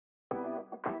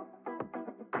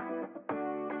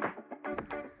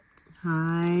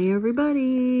Hi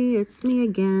everybody, it's me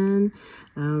again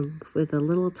with a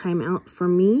little time out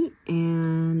from me,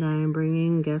 and I'm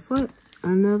bringing, guess what,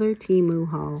 another Temu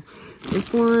haul.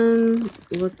 This one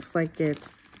looks like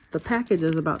the package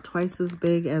is about twice as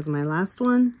big as my last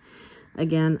one.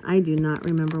 Again, I do not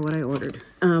remember what I ordered.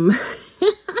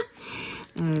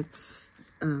 It's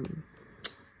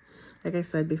like I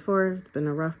said before, it's been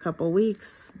a rough couple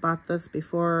weeks. Bought this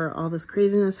before all this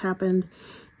craziness happened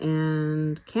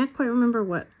and can't quite remember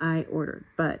what I ordered,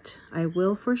 but I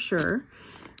will for sure.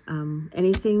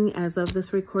 Anything as of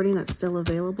this recording that's still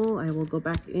available, I will go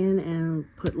back in and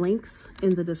put links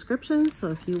in the description, so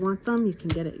if you want them, you can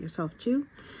get it yourself too.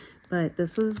 But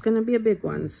this is going to be a big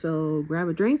one, so grab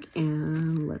a drink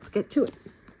and let's get to it.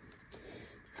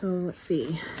 So let's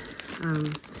see.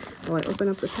 While I open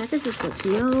up the package, just let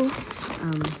you know,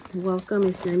 welcome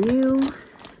if you're new.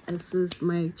 This is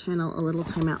my channel, A Little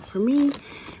Time Out for Me.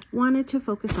 Wanted to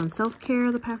focus on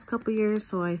self-care the past couple years,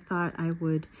 so I thought I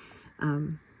would,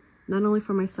 not only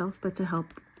for myself, but to help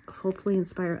hopefully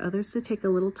inspire others to take a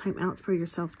little time out for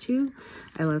yourself too.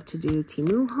 I love to do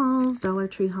Temu hauls, Dollar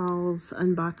Tree hauls,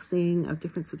 unboxing of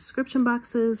different subscription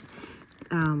boxes,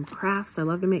 crafts. I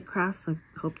love to make crafts. I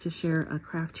hope to share a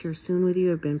craft here soon with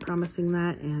you. I've been promising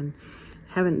that and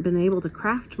haven't been able to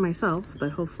craft myself,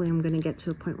 but hopefully I'm going to get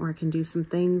to a point where I can do some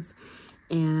things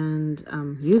and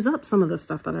use up some of the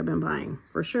stuff that I've been buying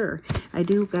for sure. I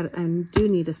do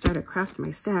need to start a Craft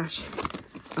My Stash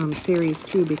series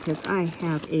too, because I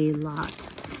have a lot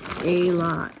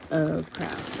of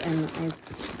crafts and I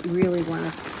really want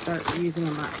to start using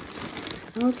them up.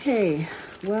 Okay,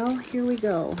 well, here we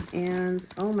go. And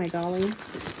oh my golly,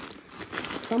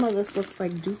 some of this looks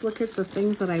like duplicates of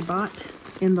things that I bought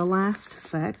in the last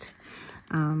set.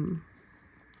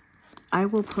 I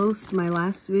will post my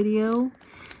last video.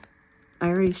 I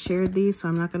already shared these, so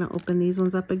I'm not going to open these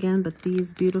ones up again, but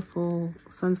these beautiful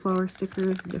sunflower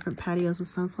stickers, different patios with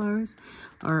sunflowers,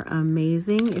 are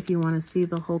amazing. If you want to see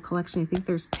the whole collection, I think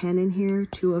there's 10 in here,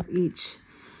 2 of each.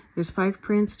 There's 5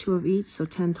 prints, 2 of each, so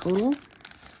 10 total.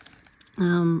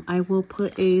 I will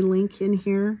put a link in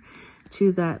here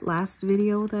to that last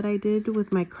video that I did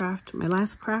with my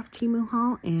last craft Temu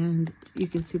haul, and you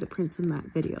can see the prints in that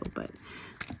video. But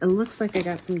it looks like I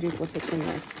got some duplicates in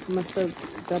this. Must have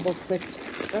double clicked.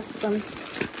 That's some,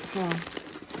 well,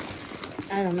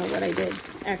 I don't know what I did.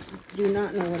 Actually, do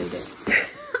not know what I did.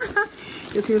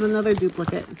 Because here's another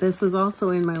duplicate. This is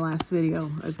also in my last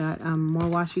video. I got more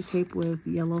washi tape with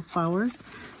yellow flowers,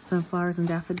 sunflowers and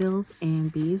daffodils, and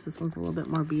bees. This one's a little bit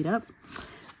more beat up.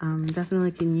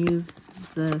 Definitely can use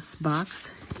this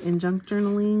box in junk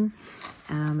journaling.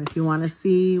 If you want to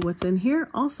see what's in here,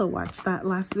 also watch that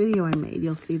last video I made.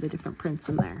 You'll see the different prints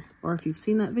in there. Or if you've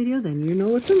seen that video, then you know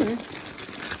what's in there.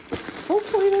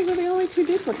 Hopefully those are the only 2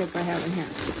 duplicates I have in here.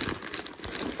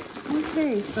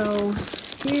 Okay, so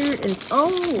here is,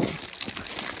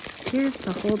 here's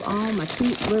to hold all my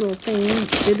cute little things,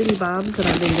 bibbidi bobs that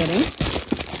I've been getting.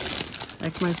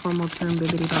 Like my formal term,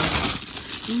 bibbidi bobs.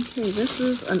 Okay, this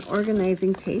is an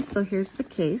organizing case. So here's the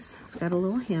case. It's got a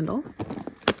little handle.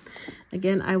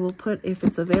 Again, I will put, if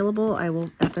it's available, I will,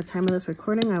 at the time of this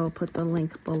recording, I will put the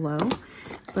link below.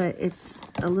 But it's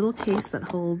a little case that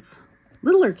holds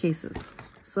littler cases.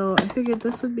 So I figured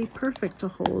this would be perfect to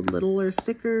hold littler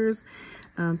stickers,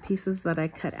 pieces that I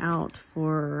cut out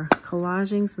for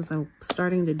collaging, since I'm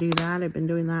starting to do that. I've been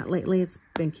doing that lately. It's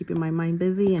been keeping my mind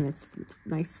busy, and it's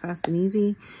nice, fast, and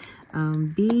easy.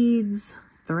 Beads,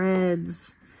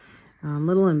 threads,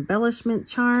 little embellishment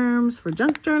charms for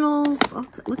junk journals. Oh,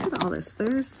 look at all this.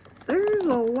 There's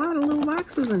a lot of little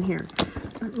boxes in here.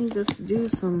 Let me just do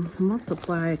some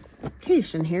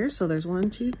multiplication here. So there's 1,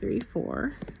 2, 3,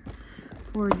 4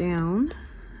 down,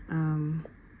 and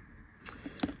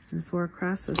 4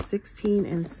 across, so 16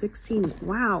 and 16.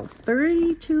 Wow,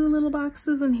 32 little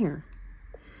boxes in here.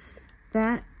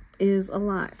 That is a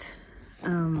lot.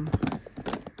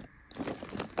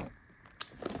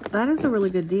 That is a really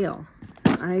good deal.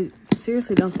 I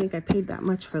seriously don't think I paid that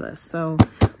much for this. So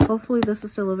hopefully this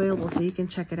is still available so you can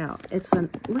check it out.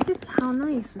 Look at how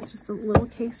nice. It's just a little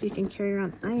case you can carry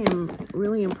around. I am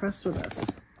really impressed with this.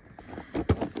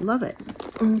 Love it.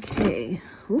 Okay.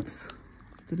 Oops.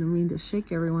 Didn't mean to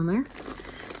shake everyone there.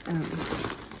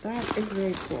 That is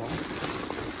very cool.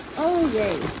 Oh,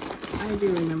 yay. I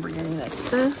do remember getting this.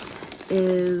 This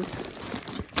is...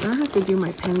 I have to do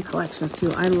my pen collections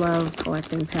too. I love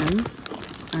collecting pens.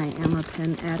 I am a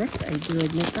pen addict, I do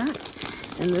admit that.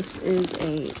 And this is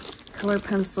a color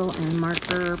pencil and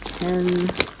marker pen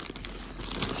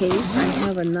case. I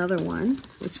have another one,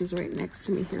 which is right next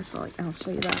to me here, so I'll show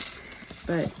you that.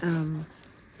 But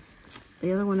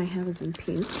The other one I have is in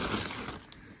pink.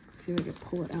 Let's see if I can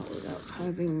pull it out without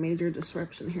causing major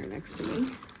disruption here next to me.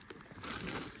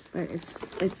 But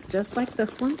it's just like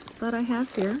this one that I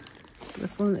have here.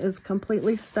 This one is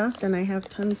completely stuffed, and I have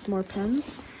tons more pens.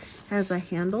 Has a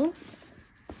handle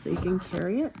so you can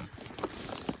carry it.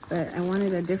 But I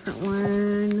wanted a different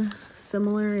one,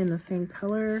 similar in the same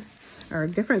color, or a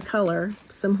different color,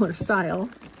 similar style.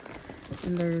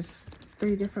 And there's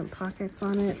 3 different pockets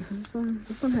on it. This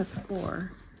one has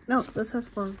 4. No, this has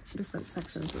 4 different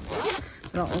sections as well.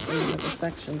 But I'll open one of the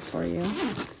sections for you.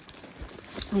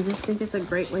 I just think it's a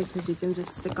great way because you can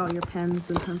just stick all your pens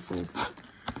and pencils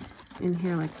in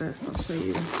here like this. I'll show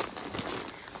you.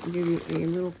 I'll give you a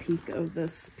little peek of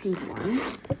this pink one.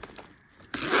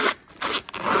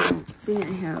 See, I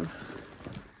have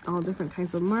all different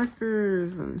kinds of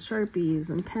markers and Sharpies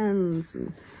and pens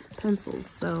and pencils.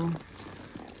 So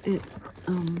it,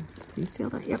 can you see all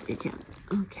that? Yep, you can.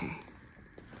 Okay.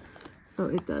 So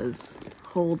it does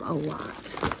hold a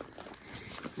lot.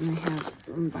 And I have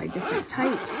them by different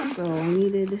types. So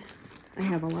I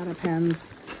have a lot of pens.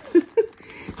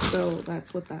 So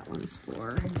that's what that one's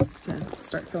for, is to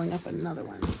start filling up another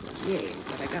one. So yay,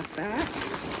 but I got that.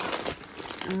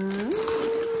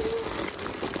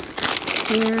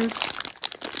 Here's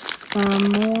some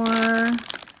more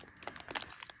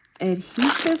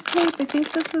adhesive tape. I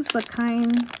think this is the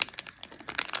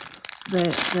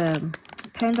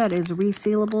kind that is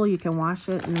resealable. You can wash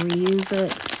it and reuse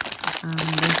it.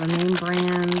 There's a name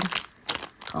brand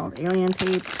called Alien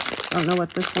Tape. I don't know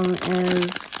what this one is,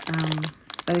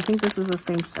 but I think this is the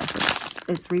same stuff.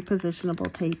 It's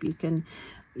repositionable tape. You can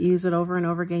use it over and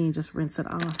over again. You just rinse it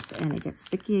off and it gets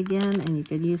sticky again, and you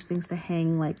could use things to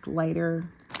hang like lighter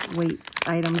weight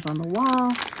items on the wall,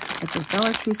 like those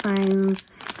Dollar Tree signs,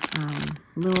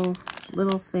 little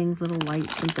things, little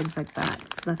lights and things like that.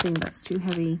 It's nothing that's too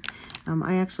heavy.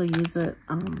 I actually use it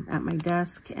at my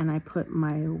desk, and I put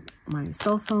my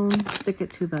cell phone, stick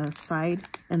it to the side,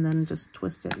 and then just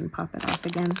twist it and pop it off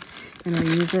again and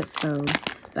reuse it. So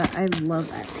that, I love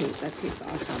that tape. That tape's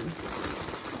awesome.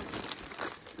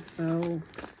 So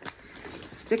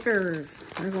stickers.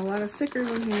 There's a lot of stickers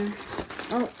in here.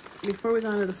 Oh, before we go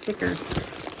on to the stickers,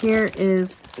 here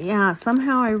is, yeah,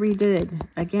 somehow I redid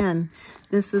again.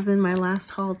 This is in my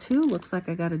last haul too. Looks like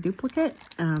I got a duplicate.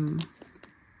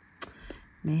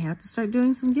 May have to start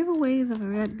doing some giveaways if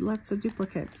I've got lots of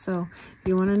duplicates. So if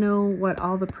you want to know what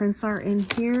all the prints are in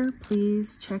here,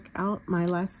 please check out my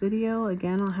last video.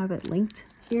 Again, I'll have it linked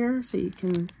here so you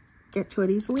can get to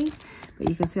it easily, but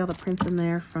you can see all the prints in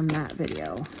there from that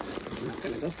video. I'm not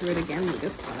going to go through it again with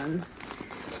this one.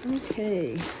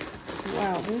 Okay.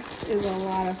 Wow, this is a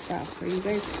lot of stuff. Are you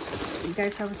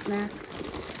guys have a snack?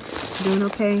 Doing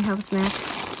okay? Have a snack?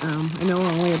 I know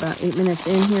we're only about 8 minutes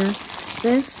in here.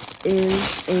 This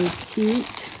is a cute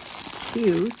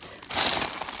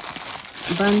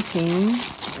bunting,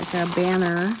 like a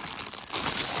banner.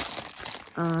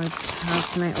 How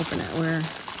can I open it?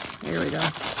 Here we go.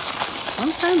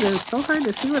 Sometimes it's so hard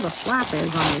to see where the flap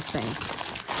is on these things.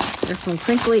 There's some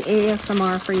crinkly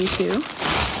ASMR for you too,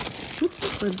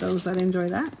 for those that enjoy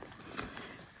that.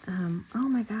 Oh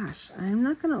my gosh, I'm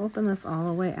not going to open this all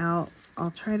the way out.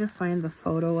 I'll try to find the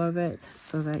photo of it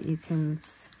so that you can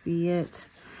see it.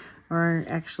 Or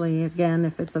actually, again,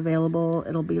 if it's available,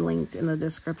 it'll be linked in the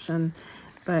description.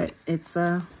 But it's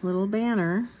a little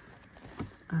banner.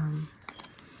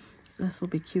 This will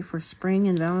be cute for spring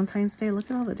and Valentine's Day. Look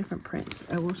at all the different prints.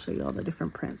 I will show you all the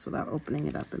different prints without opening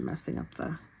it up and messing up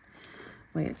the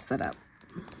way it's set up.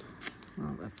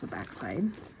 Well, that's the back side.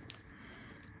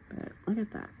 But look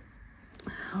at that.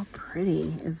 How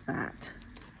pretty is that?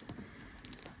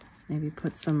 Maybe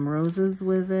put some roses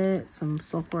with it, some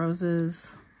silk roses,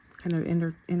 kind of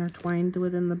intertwined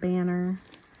within the banner.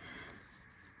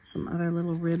 Some other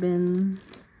little ribbon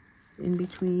in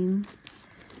between.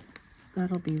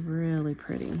 That'll be really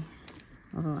pretty.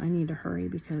 Although I need to hurry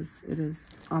because it is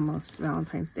almost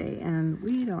Valentine's Day and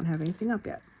we don't have anything up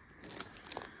yet.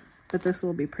 But this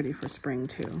will be pretty for spring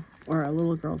too. Or a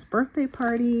little girl's birthday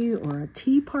party or a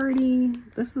tea party.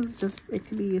 This is just, it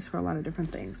could be used for a lot of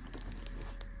different things.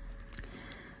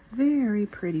 Very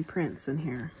pretty prints in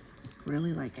here.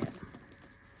 Really like it.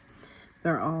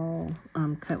 They're all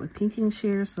cut with pinking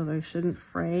shears, so they shouldn't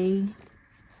fray.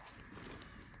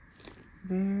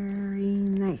 Very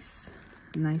nice.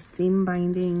 Nice seam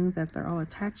binding that they're all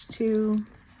attached to.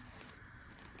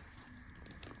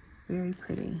 Very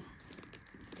pretty.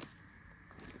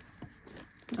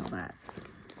 Look at all that.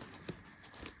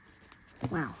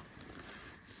 Wow.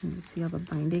 You can see all the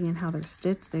binding and how they're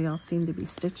stitched. They all seem to be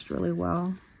stitched really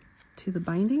well to the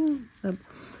binding. The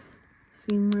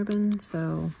seam ribbon,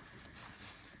 so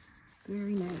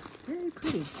very nice, very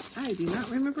pretty. I do not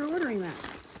remember ordering that.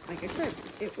 Like I said,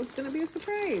 it was going to be a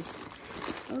surprise.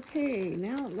 Okay,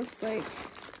 now it looks like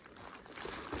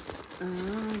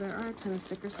there are a ton of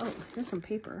stickers. Oh, here's some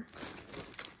paper.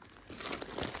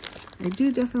 I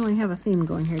do definitely have a theme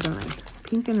going here, don't I?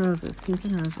 Pink and roses, pink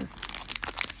and roses.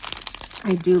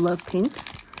 I do love pink.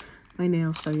 My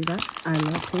nails tell you that. I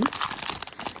love pink.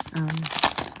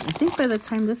 I think by the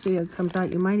time this video comes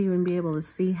out, you might even be able to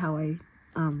see how I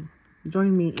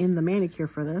joined me in the manicure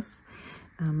for this.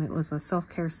 It was a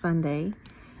self-care Sunday.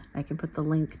 I can put the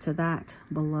link to that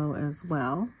below as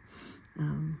well.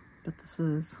 But this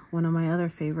is one of my other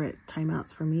favorite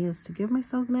timeouts for me, is to give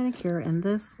myself a manicure, and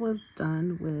this was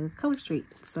done with Color Street.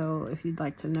 So if you'd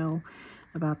like to know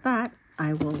about that,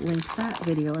 I will link that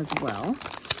video as well.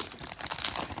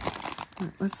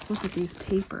 Let's look at these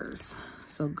papers.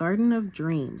 So Garden of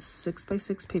Dreams,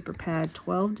 6x6 paper pad,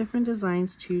 12 different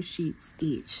designs, 2 sheets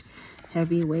each.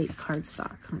 Heavyweight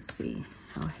cardstock. Let's see,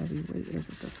 how heavyweight is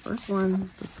it? This first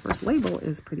one, this first label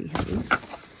is pretty heavy.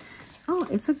 Oh,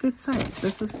 it's a good size.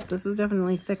 This is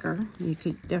definitely thicker. You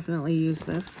could definitely use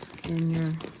this in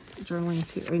your journaling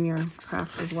too, in your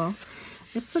crafts as well.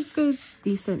 It's a good,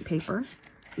 decent paper,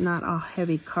 not a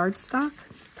heavy cardstock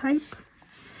type.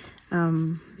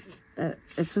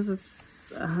 It says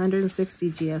it's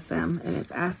 160 GSM and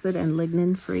it's acid and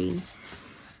lignin free.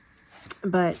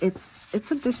 But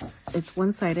it's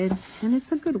one-sided and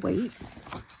it's a good weight.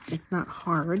 It's not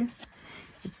hard.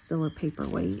 It's still a paper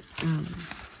weight.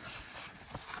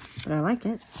 But I like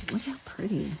it. Look how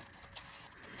pretty.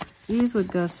 These would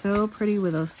go so pretty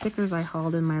with those stickers I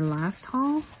hauled in my last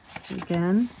haul.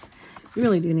 Again, you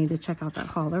really do need to check out that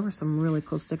haul. There were some really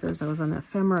cool stickers. There was an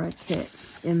ephemera kit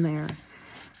in there.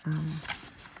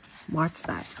 Watch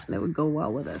that. That would go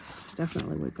well with this.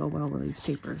 Definitely would go well with these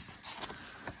papers.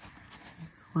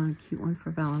 It's one cute one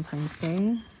for Valentine's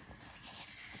Day.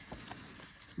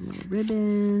 A little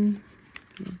ribbon.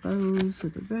 A little bows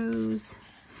with a rose.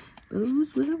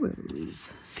 Bows with a rose.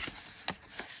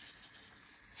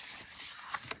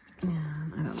 Yeah,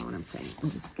 I don't know what I'm saying.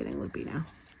 I'm just getting loopy now.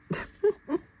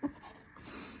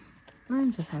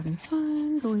 I'm just having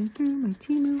fun going through my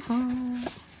Temu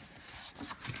haul.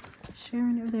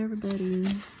 Sharing it with everybody.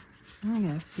 Now I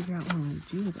gotta figure out what I'm gonna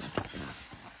do with this stuff.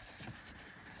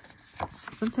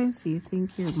 Sometimes do you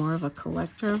think you're more of a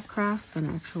collector of crafts than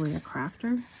actually a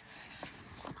crafter?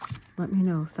 Let me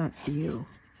know if that's you.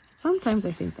 Sometimes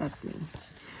I think that's me.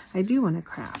 I do want to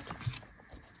craft.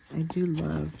 I do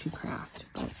love to craft,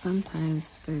 but sometimes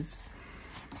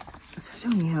especially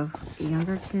when you have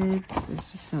younger kids,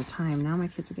 there's just no time. Now my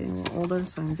kids are getting a little older,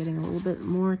 so I'm getting a little bit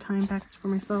more time back for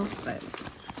myself, but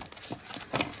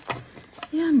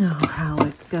you know how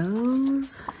it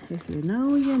goes. If you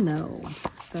know, you know.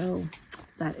 So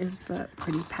that is the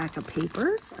pretty pack of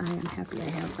papers. I am happy I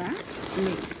have that. It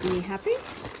makes me happy.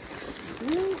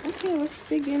 Okay, let's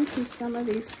dig into some of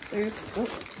these. There's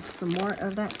some more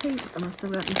of that tape. I must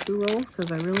have gotten 2 rolls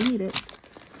because I really need it.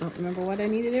 Don't remember what I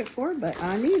needed it for, but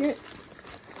I need it.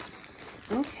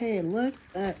 Okay, look,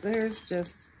 there's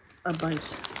just a bunch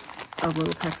of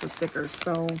little packs of stickers.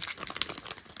 So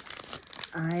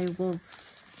I will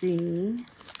see.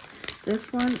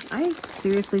 This one, I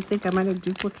seriously think I might have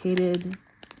duplicated.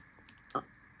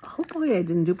 Hopefully I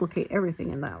didn't duplicate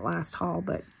everything in that last haul,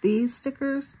 but these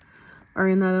stickers are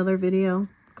in that other video.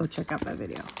 Go check out that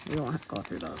video. We won't have to go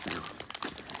through those now.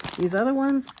 These other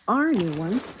ones are new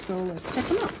ones, so let's check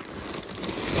them out.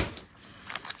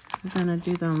 I'm gonna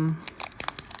do them.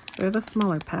 They're the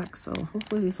smaller pack, so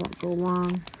hopefully these won't go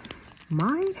long.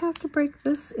 Might have to break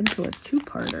this into a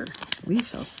 2-parter. We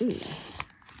shall see.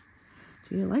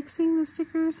 Do you like seeing the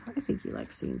stickers? I think you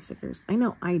like seeing stickers. I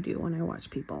know I do when I watch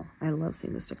people. I love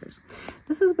seeing the stickers.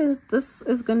 This is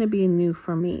going to be new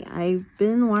for me. I've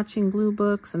been watching blue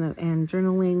books and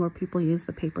journaling where people use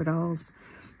the paper dolls.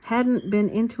 Hadn't been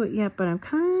into it yet, but I'm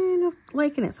kind of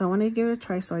liking it, so I wanted to give it a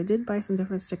try. So I did buy some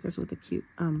different stickers with the cute,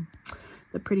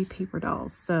 the pretty paper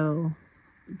dolls. So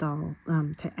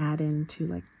to add into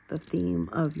like the theme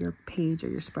of your page or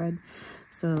your spread.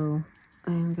 So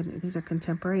these are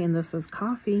contemporary, and this is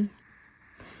coffee.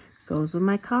 Goes with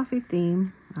my coffee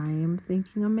theme. I am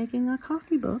thinking of making a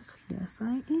coffee book. Yes,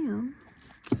 I am.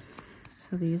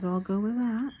 So these all go with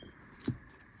that.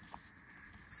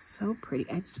 So pretty.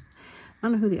 I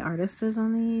don't know who the artist is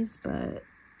on these, but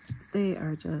they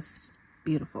are just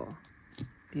beautiful.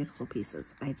 Beautiful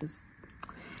pieces. And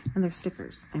they're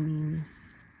stickers. I mean,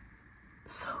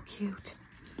 so cute.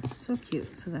 So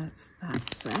cute. So that's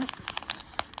that set.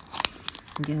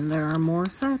 Again, there are more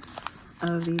sets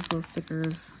of these little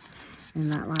stickers. in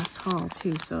that last haul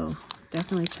too, so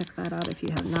definitely check that out if you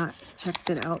have not checked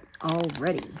it out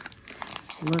already.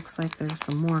 Looks like there's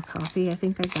some more coffee. I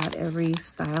think I got every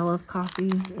style of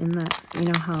coffee in that. You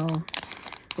know how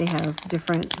they have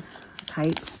different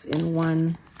types in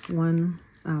one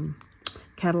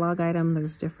catalog item.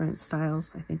 There's different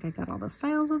styles. I think I got all the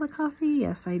styles of the coffee.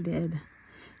 Yes, I did.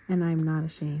 And I'm not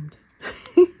ashamed.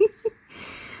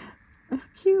 A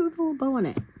cute little bow in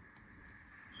it.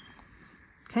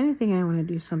 Kind of think I want to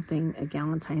do something, a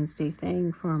Galentine's Day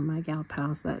thing for my gal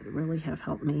pals that really have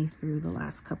helped me through the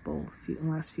last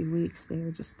few weeks.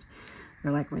 They're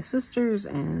like my sisters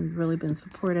and really been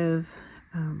supportive.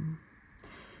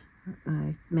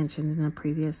 I mentioned in a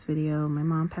previous video, my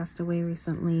mom passed away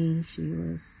recently. She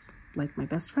was like my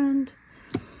best friend.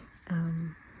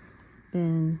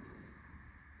 Been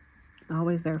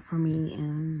always there for me,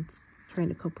 and trying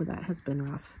to cope with that has been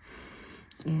rough.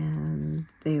 And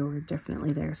they were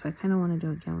definitely there. So I kind of want to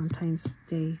do a Galentine's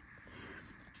Day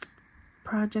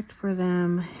project for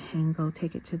them and go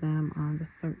take it to them on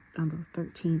the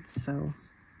 13th. So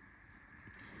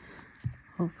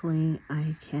hopefully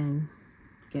I can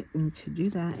get them to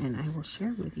do that, and I will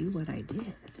share with you what I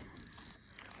did.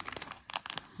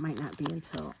 Might not be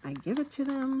until I give it to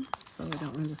them, so I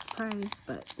don't win the surprise,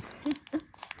 but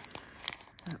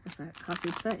that was that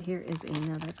coffee set. Here is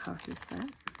another coffee set.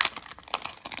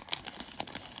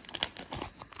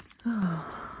 Oh,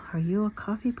 are you a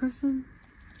coffee person?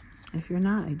 If you're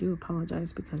not, I do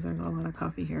apologize, because there's a lot of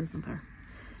coffee here, isn't there?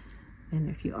 And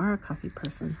if you are a coffee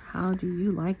person, how do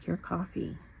you like your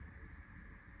coffee?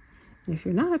 And if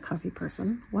you're not a coffee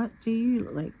person, what do you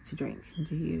like to drink?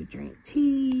 Do you drink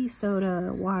tea,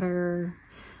 soda, water,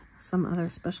 some other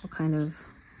special kind of,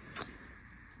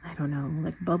 I don't know,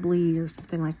 like bubbly or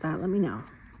something like that? Let me know.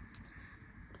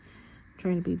 I'm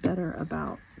trying to be better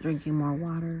about drinking more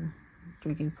water,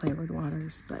 drinking flavored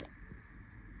waters, but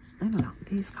I don't know.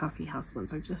 These coffee house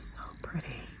ones are just so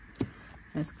pretty.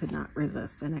 I just could not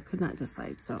resist, and I could not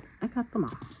decide, so I got them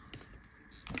all.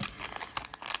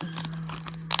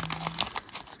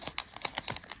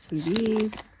 See,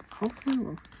 these hopefully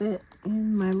will fit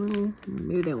in my little,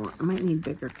 maybe they won't. I might need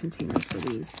bigger containers for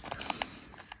these.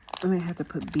 I might have to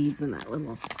put beads in that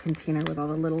little container with all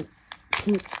the little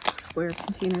pink square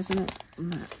containers in it, in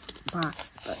that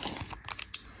box. But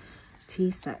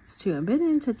tea sets too. I've been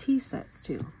into tea sets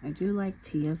too. I do like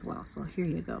tea as well. So here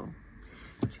you go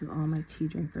to all my tea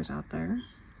drinkers out there.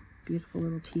 Beautiful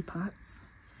little teapots.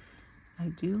 I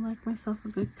do like myself a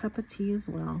good cup of tea as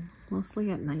well,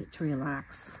 mostly at night to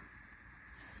relax.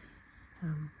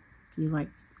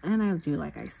 And I do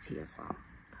like iced tea as well.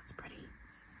 That's pretty.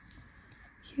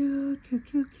 Cute, cute,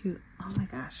 cute, cute. Oh my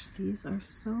gosh, these are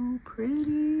so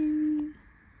pretty.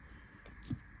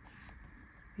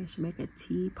 I should make a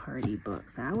tea party book.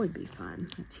 That would be fun,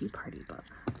 a tea party book.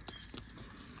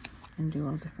 And do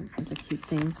all different kinds of cute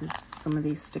things with some of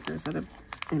these stickers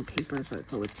and papers that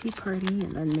go with tea party,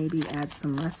 and then maybe add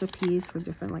some recipes for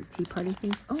different like tea party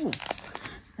things. Oh,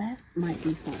 that might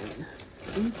be fun.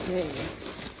 Okay,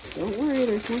 don't worry,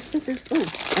 there's more stickers. Oh,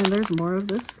 and there's more of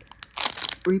this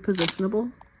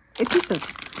repositionable adhesive.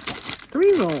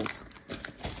 3 rolls.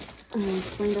 I'll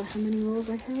find out how many rolls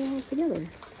I have all together.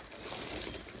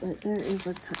 But there is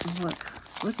a ton.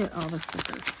 Look at all the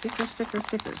stickers. Stickers, stickers,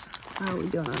 stickers. How are we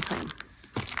doing on time?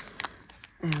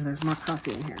 And there's more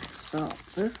coffee in here. So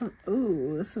this one,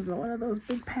 ooh, this is one of those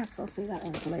big packs. I'll say that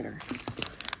one for later.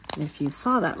 If you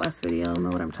saw that last video, you'll know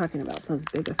what I'm talking about. Those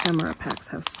big ephemera packs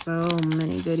have so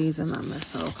many goodies in them. They're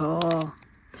so cool.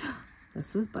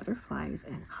 This is butterflies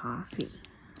and coffee.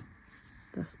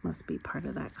 This must be part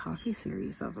of that coffee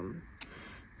series of them.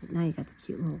 But now you got the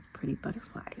cute little pretty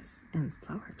butterflies and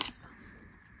flowers.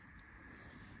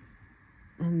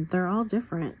 And they're all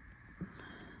different.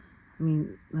 I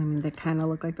mean, they kind of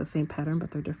look like the same pattern,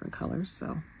 but they're different colors,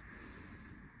 so.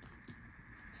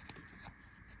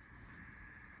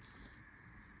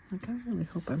 Like, I really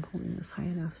hope I'm holding this high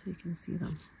enough so you can see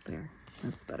them. There,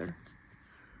 that's better.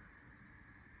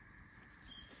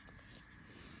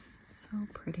 So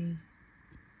pretty.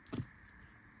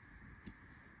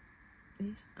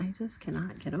 These, I just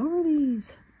cannot get over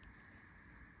these.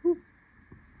 Ooh.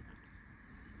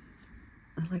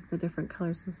 I like the different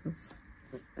colors. This is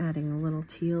adding little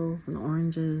teals and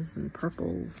oranges and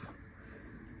purples,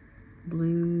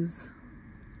 blues.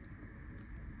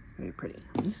 Very pretty.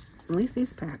 At least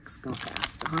these packs go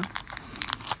fast, huh?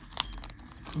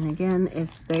 And again, if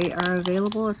they are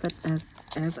available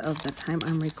as of the time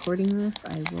I'm recording this,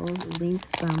 I will link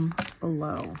them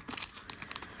below.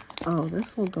 Oh,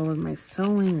 this will go with my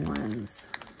sewing ones.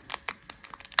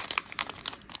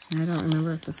 I don't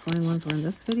remember if the sewing ones were in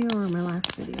this video or my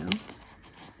last video.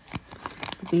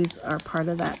 But these are part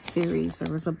of that series.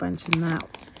 There was a bunch in that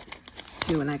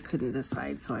too, and I couldn't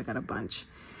decide, so I got a bunch.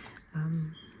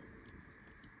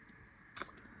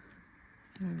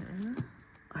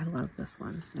 I love this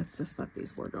one. I just thought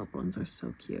these wardrobe ones are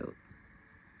so cute.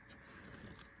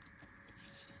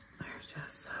 They're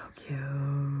just so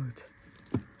cute.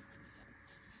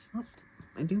 Oh,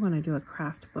 I do want to do a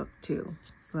craft book too.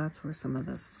 So that's where some of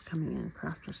this is coming in,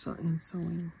 craft or sewing. It's so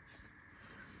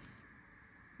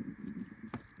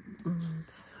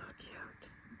cute.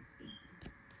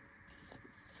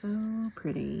 So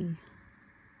pretty.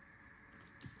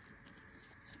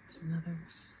 There's another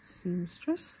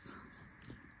seamstress.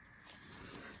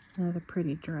 Another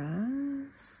pretty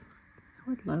dress.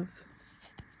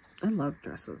 I love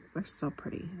dresses. They're so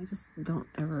pretty. I just don't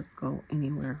ever go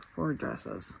anywhere for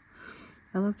dresses.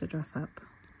 I love to dress up,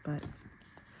 but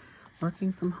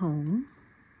working from home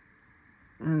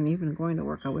and even going to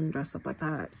work, I wouldn't dress up like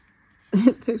that.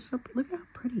 They're so, look how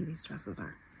pretty these dresses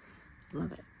are.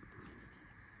 Love it.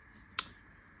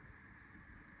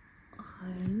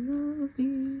 I love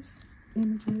these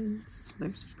images.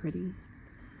 They're so pretty.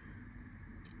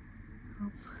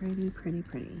 Oh, pretty, pretty,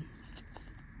 pretty.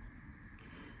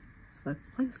 So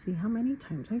let's see how many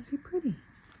times I say pretty.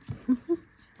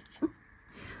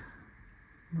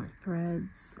 More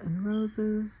threads and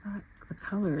roses. The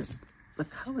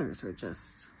colors are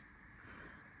just,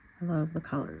 I love the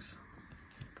colors.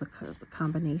 The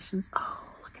combinations. Oh,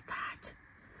 look at that.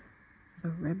 The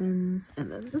ribbons.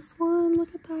 And then this one,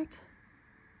 look at that.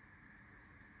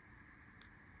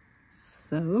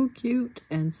 So cute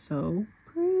and so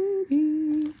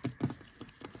pretty.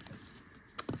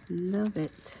 Love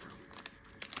it.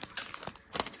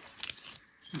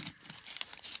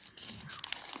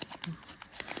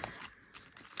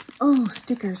 Oh,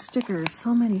 stickers,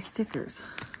 so many stickers.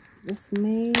 This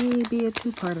may be a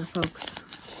two-parter, folks.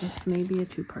 This may be a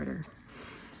two-parter.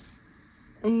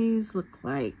 These look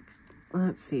like,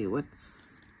 let's see, what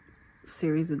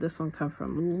series did this one come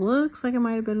from? Looks like it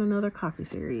might have been another coffee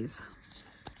series.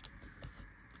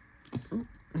 Oh,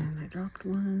 and I dropped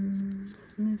one.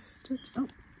 Oh,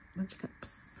 bunch of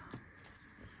cups.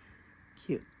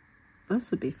 Cute. This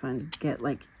would be fun to get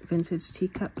like vintage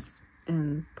teacups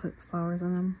and put flowers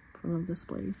on them for little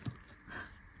displays.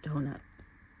 Donut.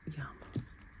 Yum.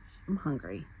 I'm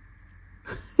hungry.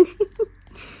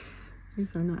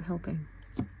 These are not helping.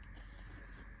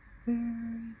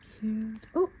 Very cute.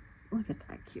 Oh, look at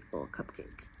that cute little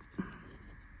cupcake.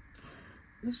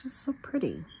 It's just so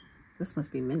pretty. This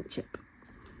must be mint chip.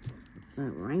 That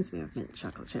reminds me of mint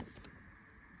chocolate chip.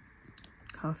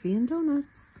 Coffee and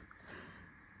donuts.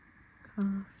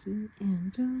 Coffee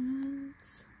and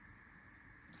donuts.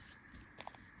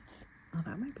 Oh,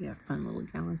 that might be a fun little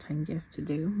Valentine gift to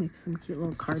do. Make some cute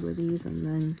little card with these and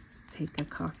then take a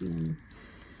coffee and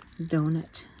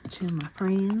donut to my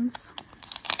friends.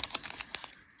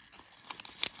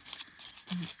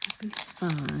 That would be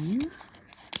fun.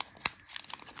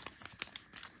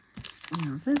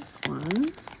 Now this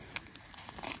one,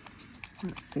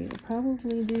 let's see, we'll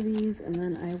probably do these and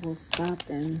then I will stop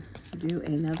and do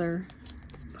another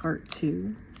part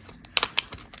 2.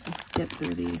 Let's get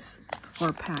through these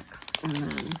 4 packs and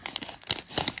then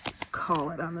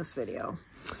call it on this video.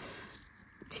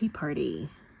 Tea party.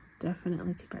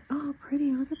 Definitely tea party. Oh,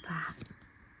 pretty. Look at that.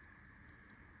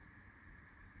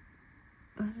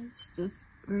 That is just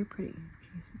very pretty.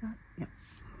 Can you see that? Yep.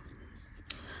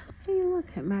 Hey, look.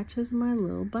 It matches my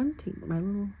little bunting, my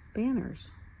little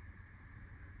banners.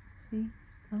 See?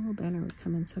 That little banner would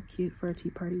come in so cute for a tea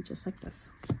party just like this.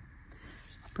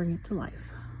 Bring it to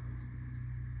life.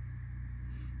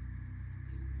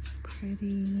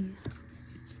 Pretty.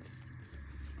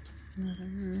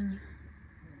 Another.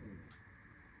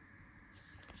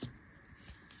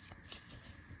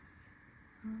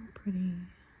 Oh, pretty.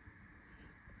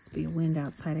 Must be a wind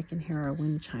outside. I can hear our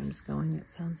wind chimes going.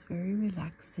 It sounds very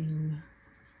relaxing.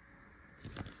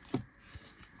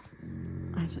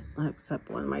 Except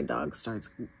when my dog starts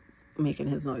making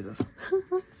his noises.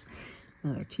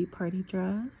 Another tea party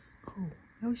dress. Oh,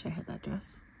 I wish I had that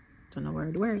dress. Don't know where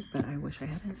I'd wear it, but I wish I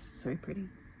had it. It's very pretty.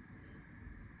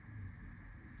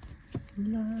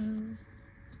 Love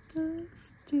the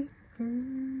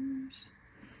stickers.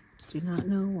 Do not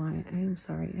know why. I am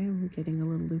sorry. I am getting a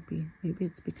little loopy. Maybe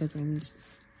it's because I need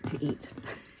to eat.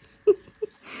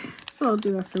 So I'll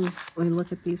do after we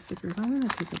look at these stickers. I'm going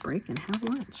to take a break and have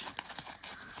lunch.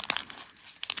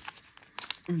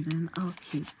 And then I'll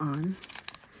keep on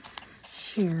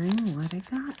sharing what I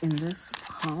got in this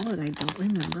haul that I don't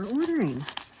remember ordering.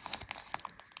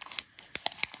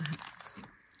 Let's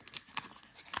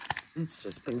It's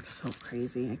just been so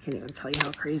crazy. I can't even tell you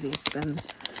how crazy it's been.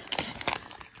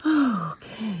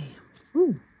 Okay.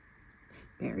 Ooh,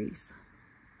 berries.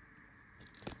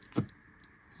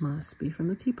 Must be from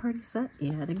the tea party set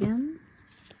yet again.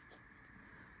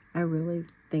 I really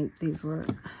think these were,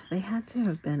 they had to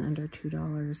have been under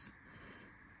 $2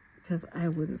 because I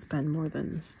wouldn't spend more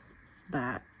than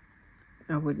that.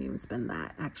 I wouldn't even spend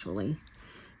that actually.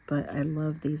 But I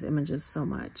love these images so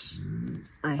much.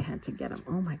 I had to get them.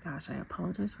 Oh my gosh, I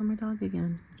apologize for my dog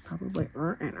again. It's probably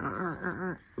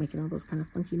making all those kind of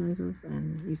funky noises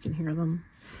and you can hear them.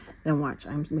 Then watch,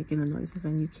 I'm making the noises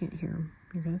and you can't hear them.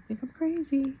 You're gonna think I'm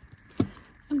crazy.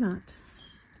 I'm not.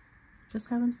 Just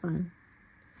having fun.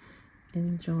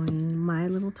 Enjoying my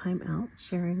little time out,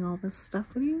 sharing all this stuff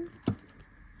with you.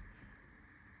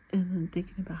 And then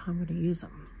thinking about how I'm gonna use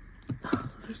them. Oh,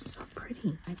 those are so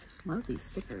pretty. I just love these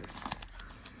stickers.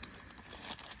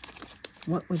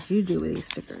 What would you do with these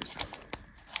stickers?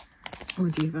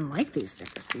 Would you even like these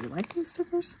stickers? Do you like these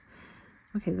stickers?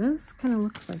 Okay, this kind of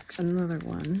looks like another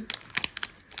one.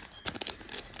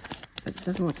 It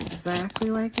doesn't look exactly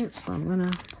like it, so I'm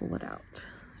gonna pull it out.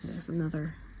 There's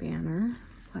another banner,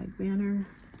 flag banner.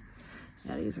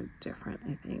 Yeah, these are different,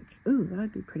 I think. Ooh, that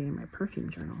would be pretty in my perfume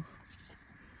journal.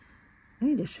 I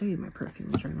need to show you my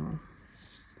perfume journal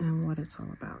and what it's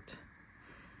all about.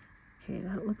 Okay,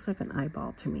 that looks like an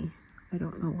eyeball to me. I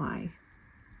don't know why.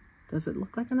 Does it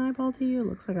look like an eyeball to you? It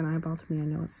looks like an eyeball to me. I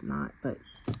know it's not, but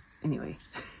anyway.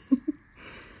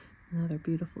 Another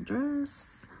beautiful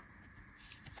dress.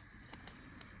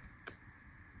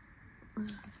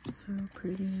 So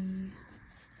pretty.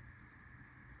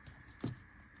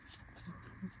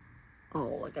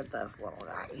 Oh, look at this little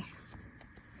guy.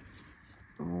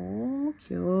 Oh,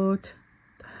 cute.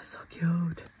 That is so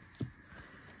cute.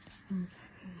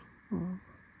 Okay. Oh,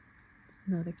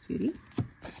 another cutie.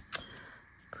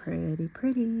 Pretty,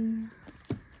 pretty.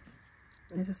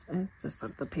 I just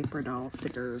love the paper doll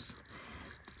stickers.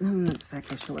 I'm not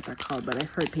exactly sure what they're called, but I've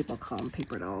heard people call them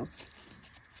paper dolls.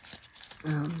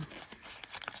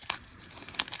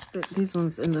 But these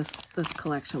ones in this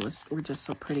collection were just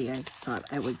so pretty. I thought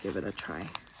I would give it a try.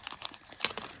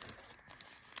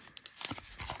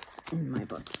 In my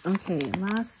books. Okay,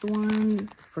 last one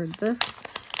for this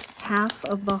half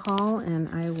of the haul, and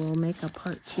I will make a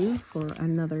part 2 for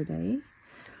another day.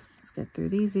 Let's get through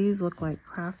these. These look like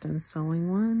craft and sewing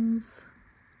ones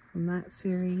from that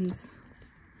series.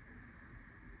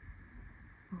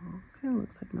 Oh, kind of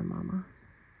looks like my mama.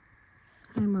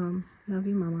 Hi, Mom. Love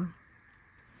you, Mama.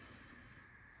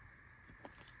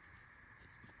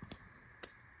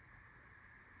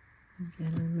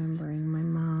 Again, remembering my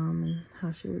mom and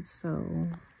how she would sew.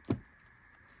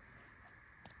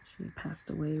 She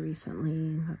passed away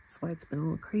recently. That's why it's been a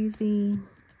little crazy.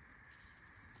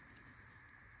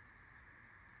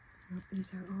 Oh, these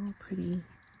are all pretty.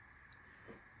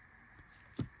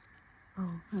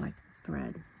 Oh, I like the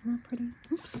thread. Isn't that pretty?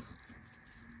 Oops.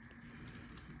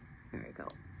 There we go.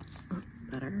 That's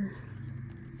better.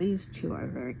 These two are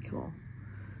very cool.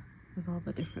 With all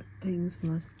the different things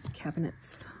in the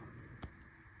cabinets.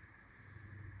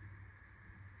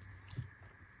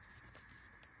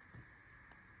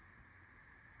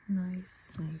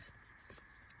 Nice, nice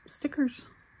stickers.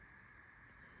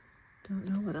 Don't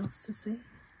know what else to say.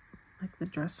 Like the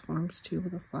dress forms too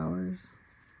with the flowers.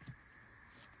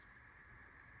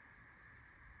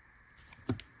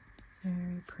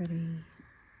 Very pretty.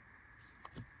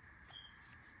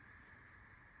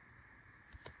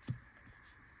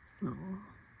 Oh,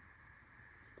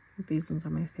 these ones are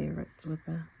my favorites with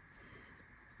the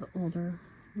older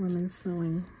women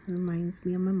sewing. It reminds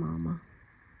me of my mama.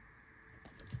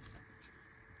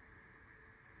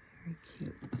 Very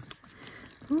cute.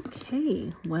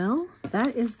 Okay, well,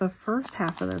 that is the first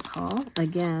half of this haul.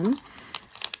 Again,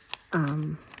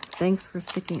 thanks for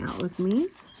sticking out with me.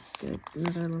 Good,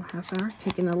 another little half hour.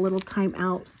 Taking a little time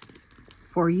out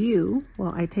for you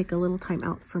while I take a little time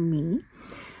out for me.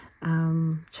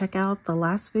 Check out the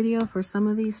last video for some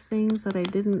of these things that I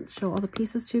didn't show all the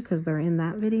pieces to because they're in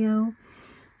that video.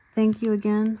 Thank you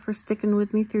again for sticking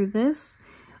with me through this.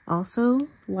 Also,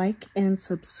 like and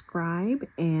subscribe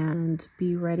and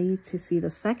be ready to see the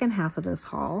second half of this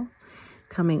haul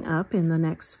coming up in the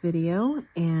next video.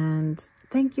 And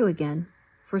thank you again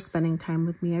for spending time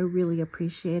with me. I really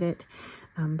appreciate it.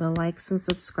 The likes and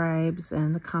subscribes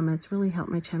and the comments really help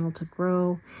my channel to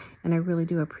grow, and I really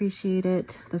do appreciate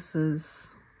it. This is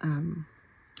kind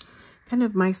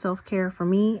of my self-care for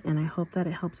me, and I hope that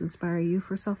it helps inspire you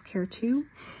for self-care too,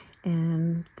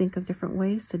 and think of different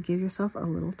ways to give yourself a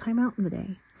little time out in the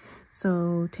day.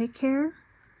 So take care.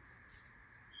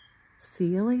 See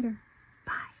you later.